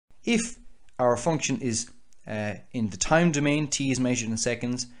If our function is in the time domain, t is measured in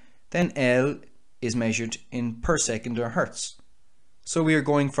seconds, then L is measured in per second or hertz. So we are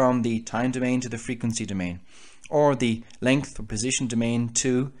going from the time domain to the frequency domain, or the length or position domain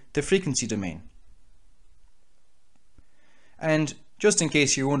to the frequency domain. And just in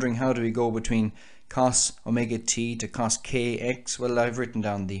case you're wondering how do we go between cos omega t to cos kx, well, I've written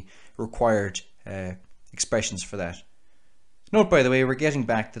down the required expressions for that. Note, by the way, we're getting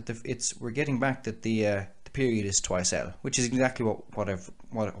back that the period is twice L, which is exactly what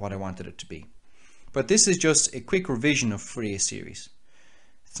I wanted it to be. But this is just a quick revision of Fourier series.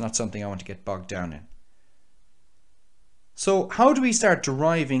 It's not something I want to get bogged down in. So how do we start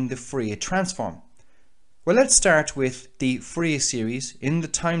deriving the Fourier transform? Well, let's start with the Fourier series in the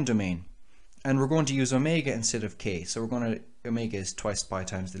time domain, and we're going to use omega instead of k. So omega is twice pi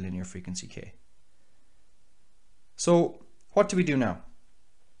times the linear frequency k. So what do we do now?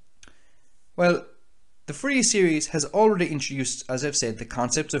 Well, the Fourier series has already introduced, as I've said, the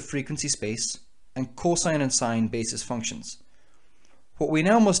concepts of frequency space and cosine and sine basis functions. What we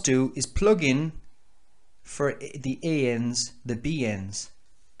now must do is plug in for the ANs, the BNs,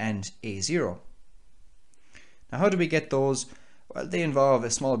 and A0. Now, how do we get those? Well, they involve a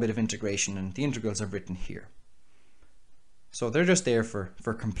small bit of integration, and the integrals are written here. So they're just there for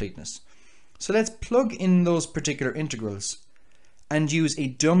completeness. So let's plug in those particular integrals and use a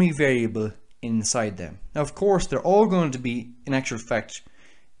dummy variable inside them. Now, of course, they're all going to be, in actual fact,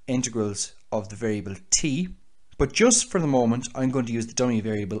 integrals of the variable t, but just for the moment, I'm going to use the dummy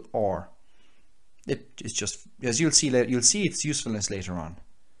variable r. It's just, as you'll see its usefulness later on.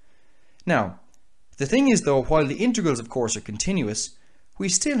 Now, the thing is though, while the integrals of course are continuous, we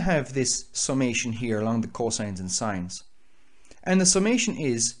still have this summation here along the cosines and sines. And the summation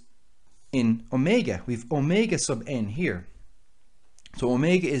is in omega. We've omega sub n here. So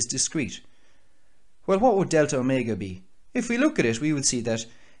omega is discrete. Well, what would delta omega be? If we look at it, we would see that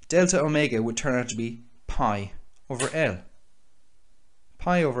delta omega would turn out to be pi over L.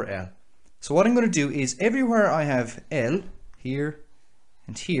 Pi over L. So what I'm going to do is everywhere I have L, here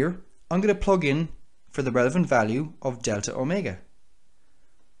and here, I'm going to plug in for the relevant value of delta omega.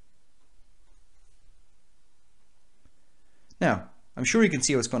 Now, I'm sure you can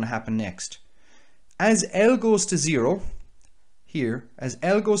see what's going to happen next. As L goes to 0, here, as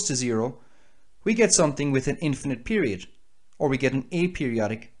L goes to 0, we get something with an infinite period, or we get an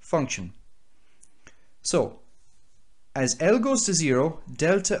aperiodic function. So, as L goes to 0,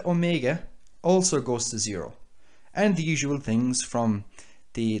 delta omega also goes to 0, and the usual things from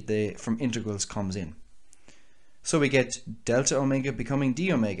from integrals comes in. So we get delta omega becoming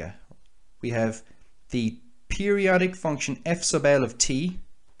d omega. We have the periodic function f sub L of t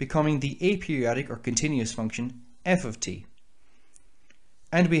becoming the aperiodic or continuous function f of t.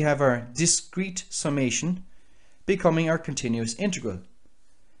 And we have our discrete summation becoming our continuous integral.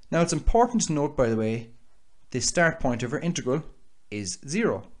 Now it's important to note, by the way, the start point of our integral is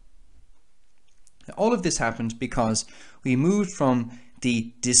 0. Now, all of this happened because we moved from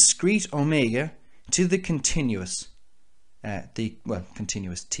the discrete omega to the continuous,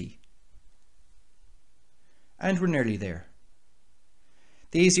 continuous t. And we're nearly there.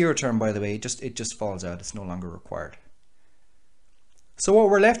 The A0 term, by the way, it just falls out. It's no longer required. So what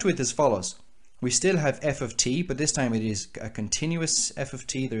we're left with is follows. We still have f of t, but this time it is a continuous f of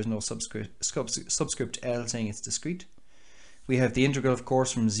t. There's no subscript L saying it's discrete. We have the integral, of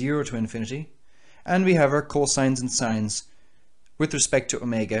course, from 0 to infinity. And we have our cosines and sines with respect to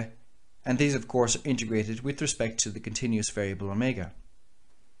omega. And these, of course, are integrated with respect to the continuous variable omega.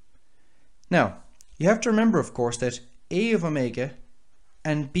 Now, you have to remember, of course, that a of omega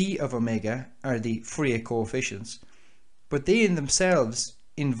and b of omega are the Fourier coefficients, but they in themselves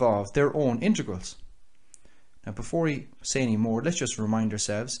involve their own integrals. Now, before we say any more, let's just remind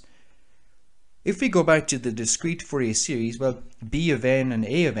ourselves. If we go back to the discrete Fourier series, well, b of n and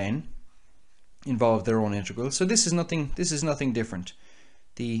a of n involve their own integrals. So this is nothing different.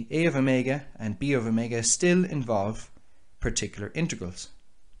 The a of omega and b of omega still involve particular integrals.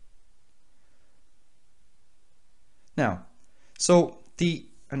 Now, so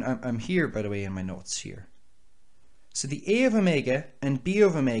and I'm here, by the way, in my notes here. So the a of omega and b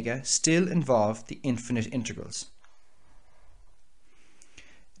of omega still involve the infinite integrals.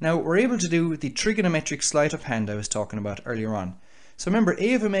 Now we're able to do the trigonometric sleight of hand I was talking about earlier on. So remember,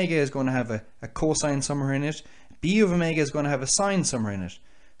 a of omega is going to have a cosine somewhere in it, b of omega is going to have a sine somewhere in it.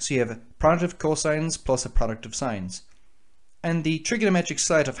 So you have a product of cosines plus a product of sines. And the trigonometric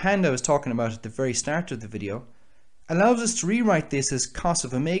sleight of hand I was talking about at the very start of the video allows us to rewrite this as cos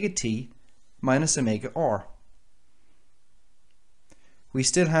of omega t minus omega r. we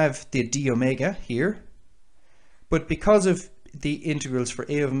still have the d omega here, but because of the integrals for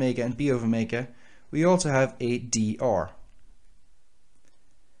a of omega and b of omega, we also have a dr.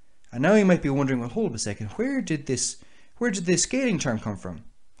 And now you might be wondering, well, hold up a second, where did this scaling term come from?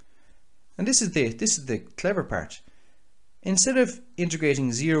 And this is the clever part. Instead of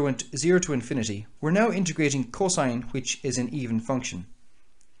integrating 0 to infinity, we're now integrating cosine, which is an even function.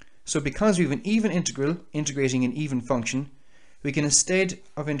 So because we have an even integral integrating an even function, we can, instead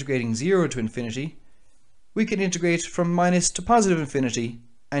of integrating 0 to infinity, we can integrate from minus to positive infinity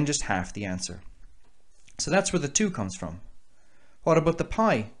and just half the answer. So that's where the 2 comes from. What about the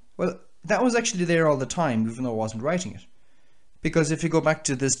pi? Well, that was actually there all the time, even though I wasn't writing it. Because if you go back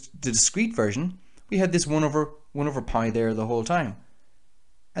to the discrete version, we had this 1 over pi there the whole time.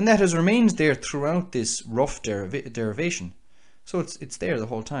 And that has remained there throughout this rough derivation. So it's there the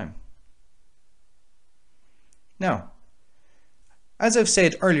whole time. Now, as I've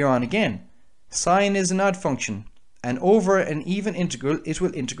said earlier on again, sine is an odd function, and over an even integral it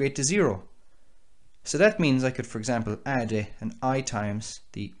will integrate to 0. So that means I could, for example, add an I times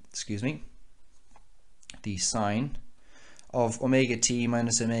the sine of omega t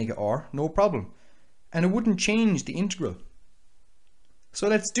minus omega r, no problem. And it wouldn't change the integral. So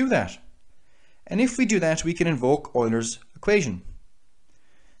let's do that. And if we do that, we can invoke Euler's equation.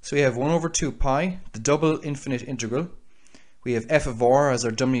 So we have 1 over 2 pi, the double infinite integral. We have f of r as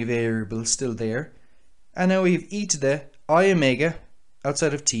our dummy variable still there. And now we have e to the I omega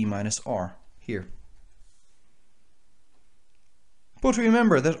outside of t minus r here. But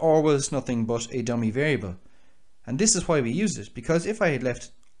remember that r was nothing but a dummy variable. And this is why we used it, because if I had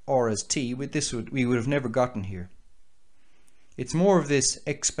left r as t, we would have never gotten here. It's more of this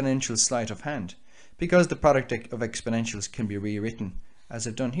exponential sleight of hand, because the product of exponentials can be rewritten as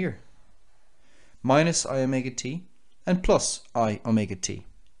I've done here. Minus I omega t and plus I omega t.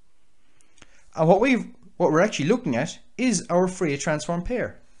 And what we're actually looking at is our Fourier transform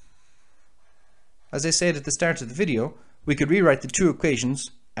pair. As I said at the start of the video, we could rewrite the two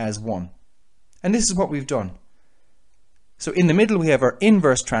equations as one. And this is what we've done. So in the middle we have our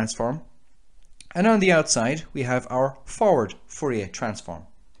inverse transform, and on the outside we have our forward Fourier transform.